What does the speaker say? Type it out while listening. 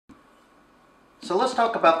So let's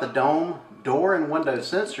talk about the dome, door, and window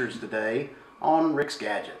sensors today on Rick's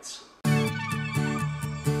Gadgets.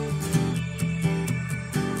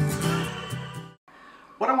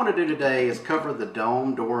 What I want to do today is cover the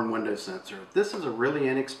dome, door, and window sensor. This is a really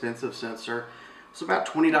inexpensive sensor. It's about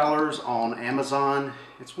 $20 on Amazon.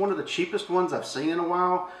 It's one of the cheapest ones I've seen in a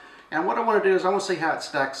while. And what I want to do is I want to see how it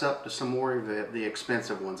stacks up to some more of the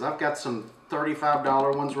expensive ones. I've got some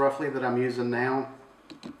 $35 ones roughly that I'm using now.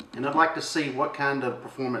 And I'd like to see what kind of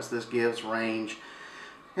performance this gives, range,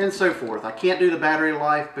 and so forth. I can't do the battery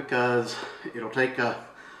life because it'll take a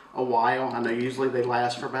while. I know usually they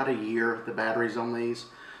last for about a year, the batteries on these.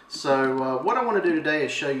 So what I want to do today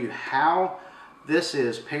is show you how this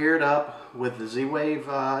is paired up with the Z-Wave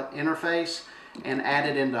interface and add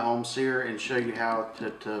it into HomeSeer and show you how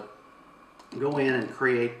to go in and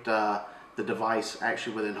create the device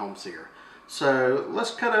actually within HomeSeer. So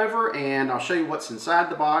let's cut over and I'll show you what's inside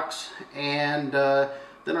the box, and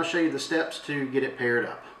then I'll show you the steps to get it paired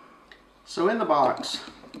up. So in the box,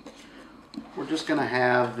 we're just going to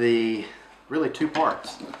have really two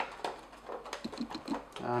parts.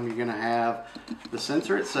 You're going to have the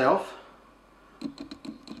sensor itself,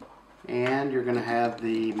 and you're going to have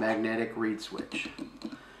the magnetic reed switch.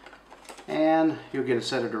 And you'll get a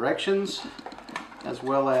set of directions as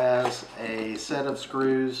well as a set of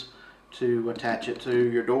screws to attach it to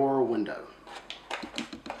your door or window.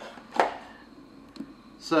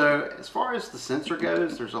 So as far as the sensor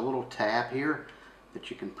goes, there's a little tab here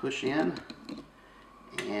that you can push in,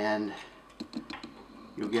 and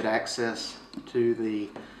you'll get access to the,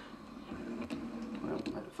 well,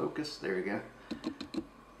 let it focus, there you go.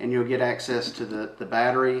 And you'll get access to the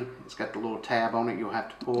battery. It's got the little tab on it you'll have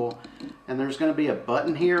to pull. And there's going to be a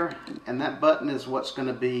button here, and that button is what's going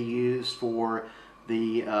to be used for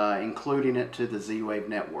the including it to the Z-Wave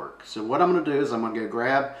network. So what I'm going to do is I'm going to go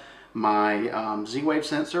grab my Z-Wave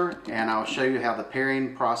sensor, and I'll show you how the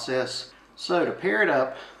pairing process. So to pair it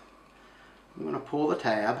up, I'm going to pull the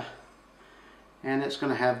tab, and it's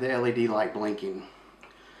going to have the LED light blinking.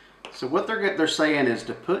 So what they're saying is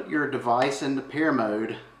to put your device into pair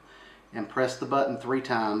mode and press the button 3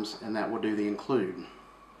 times, and that will do the include.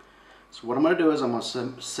 So what I'm going to do is I'm going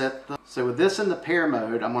to so with this in the pair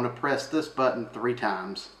mode, I'm going to press this button 3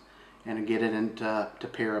 times and get it into to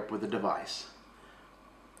pair up with the device.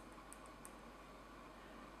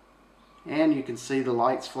 And you can see the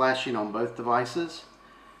lights flashing on both devices.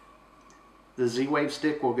 The Z-Wave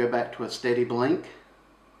stick will go back to a steady blink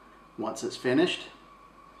once it's finished.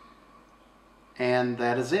 And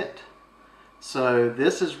that is it. So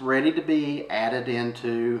this is ready to be added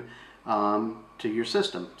into to your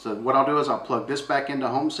system. So what I'll do is I'll plug this back into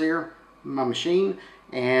HomeSeer, my machine,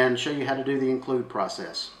 and show you how to do the include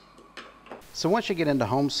process. So once you get into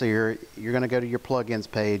HomeSeer, you're going to go to your plugins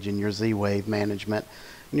page in your Z-Wave management,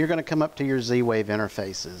 and you're going to come up to your Z-Wave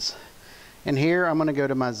interfaces. And here I'm going to go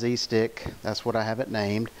to my Z-Stick, that's what I have it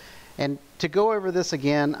named. And to go over this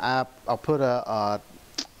again, I'll put a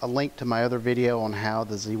link to my other video on how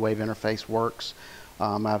the Z-Wave interface works.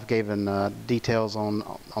 I've given details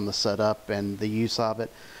on the setup and the use of it,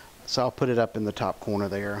 so I'll put it up in the top corner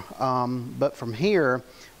there. But from here,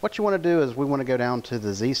 what you want to do is we want to go down to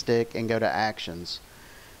the Z-Stick and go to Actions.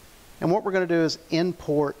 And what we're going to do is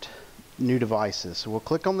import new devices. So we'll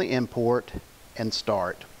click on the import and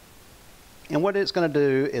start. And what it's going to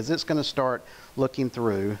do is it's going to start looking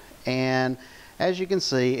through, and as you can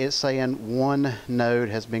see, it's saying 1 node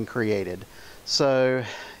has been created. So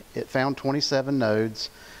it found 27 nodes,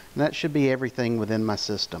 and that should be everything within my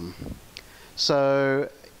system. So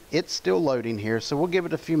it's still loading here, so we'll give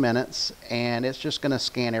it a few minutes, and it's just going to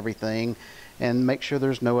scan everything and make sure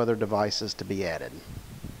there's no other devices to be added.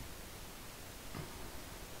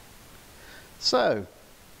 So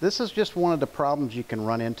this is just one of the problems you can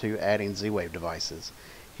run into adding Z-Wave devices.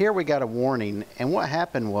 Here we got a warning, and what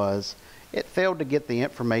happened was it failed to get the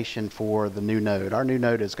information for the new node. Our new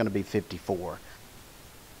node is going to be 54.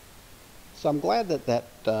 So I'm glad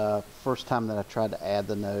that first time that I tried to add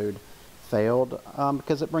the node failed,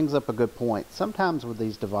 because it brings up a good point. Sometimes with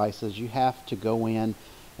these devices you have to go in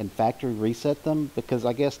and factory reset them, because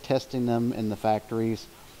I guess testing them in the factories,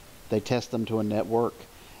 they test them to a network,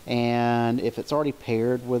 and if it's already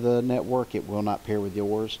paired with a network, it will not pair with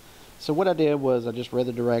yours. So what I did was I just read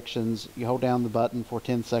the directions. You hold down the button for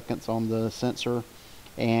 10 seconds on the sensor,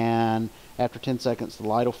 and after 10 seconds the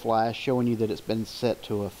light will flash showing you that it's been set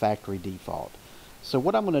to a factory default. So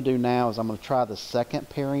what I'm going to do now is I'm going to try the second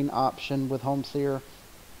pairing option with HomeSeer.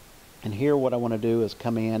 And here what I want to do is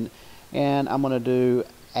come in and I'm going to do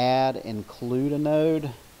add include a node,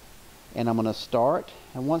 and I'm going to start,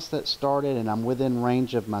 and once that's started and I'm within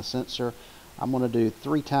range of my sensor, I'm going to do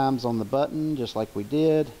 3 times on the button just like we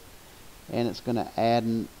did, and it's going to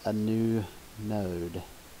add a new node.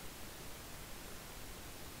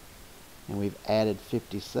 And we've added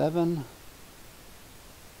 57,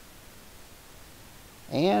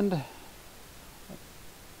 and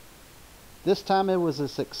this time it was a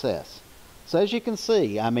success. So as you can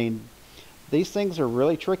see, I mean, these things are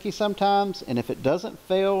really tricky sometimes, and if it doesn't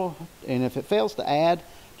fail, and if it fails to add,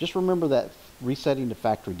 just remember that resetting to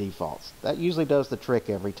factory defaults. That usually does the trick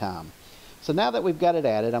every time. So now that we've got it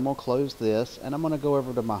added, I'm going to close this, and I'm going to go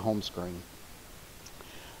over to my home screen.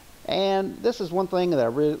 And this is one thing that I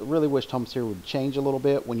really wished HomeSeer would change a little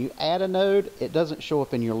bit. When you add a node, it doesn't show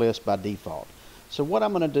up in your list by default. So what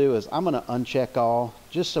I'm going to do is I'm going to uncheck all,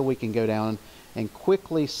 just so we can go down and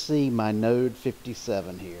quickly see my node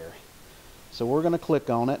 57 here. So we're going to click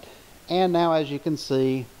on it, and now as you can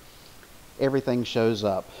see, everything shows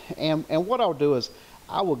up. And what I'll do is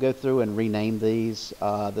I will go through and rename these,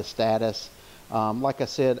 the status. Like I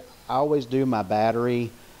said, I always do my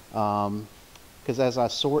battery, because as I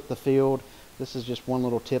sort the field, this is just one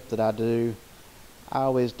little tip that I do. I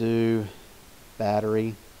always do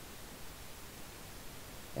battery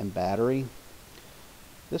and battery.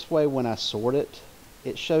 This way when I sort it,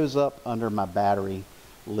 it shows up under my battery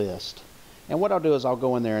list. And what I'll do is I'll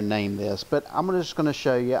go in there and name this, but I'm just going to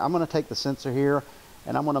show you. I'm going to take the sensor here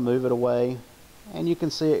and I'm going to move it away, and you can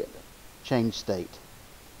see it change state.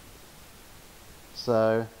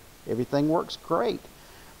 So everything works great.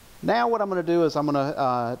 Now what I'm going to do is I'm going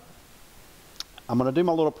to do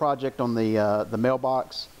my little project on the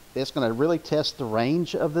mailbox. It's going to really test the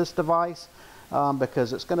range of this device,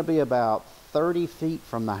 because it's going to be about 30 feet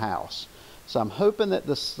from the house. So I'm hoping that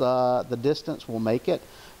this the distance will make it.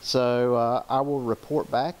 So I will report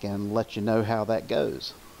back and let you know how that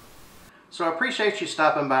goes. So I appreciate you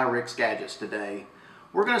stopping by Rick's Gadgets today.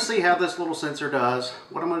 We're going to see how this little sensor does.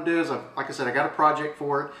 What I'm going to do is, like I said, I got a project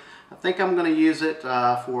for it. I think I'm going to use it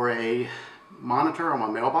for a monitor on my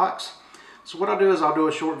mailbox. So what I'll do is I'll do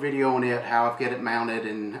a short video on it, how I get it mounted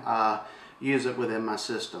and use it within my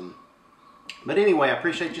system. But anyway, I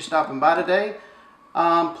appreciate you stopping by today.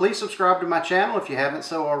 Please subscribe to my channel if you haven't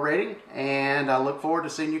so already, and I look forward to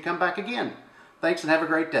seeing you come back again. Thanks and have a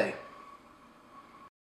great day.